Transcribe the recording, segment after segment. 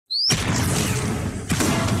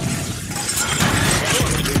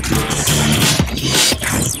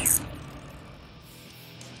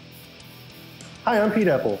Hi, I'm Pete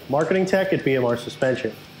Epple, Marketing Tech at BMR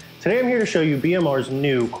Suspension. Today I'm here to show you BMR's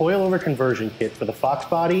new Coilover Conversion Kit for the Fox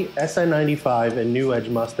Body, SN95, and new Edge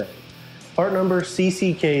Mustang. Part number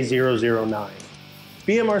CCK009.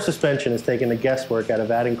 BMR Suspension has taken the guesswork out of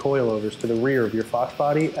adding coilovers to the rear of your Fox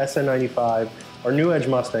Body, SN95, or new Edge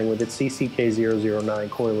Mustang with its CCK009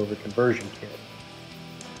 Coilover Conversion Kit.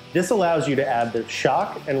 This allows you to add the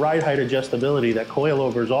shock and ride height adjustability that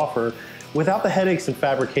coilovers offer without the headaches and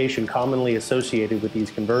fabrication commonly associated with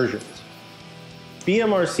these conversions.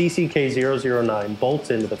 BMR CCK009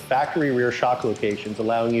 bolts into the factory rear shock locations,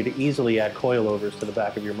 allowing you to easily add coilovers to the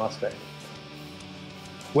back of your Mustang.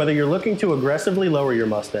 Whether you're looking to aggressively lower your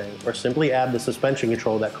Mustang or simply add the suspension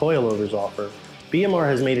control that coilovers offer, BMR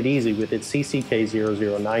has made it easy with its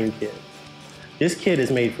CCK009 kit. This kit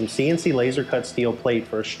is made from CNC laser cut steel plate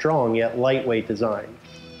for a strong yet lightweight design.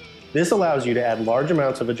 This allows you to add large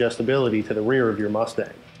amounts of adjustability to the rear of your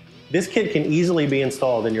Mustang. This kit can easily be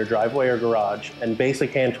installed in your driveway or garage, and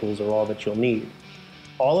basic hand tools are all that you'll need.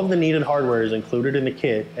 All of the needed hardware is included in the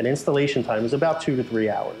kit, and installation time is about 2 to 3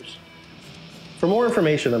 hours. For more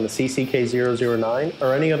information on the CCK009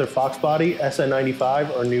 or any other Fox Body,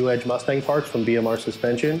 SN95, or new Edge Mustang parts from BMR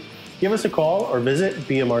Suspension, give us a call or visit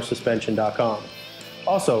bmrsuspension.com.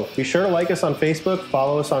 Also, be sure to like us on Facebook,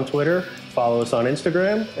 follow us on Twitter, follow us on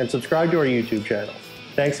Instagram, and subscribe to our YouTube channel.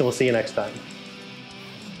 Thanks, and we'll see you next time.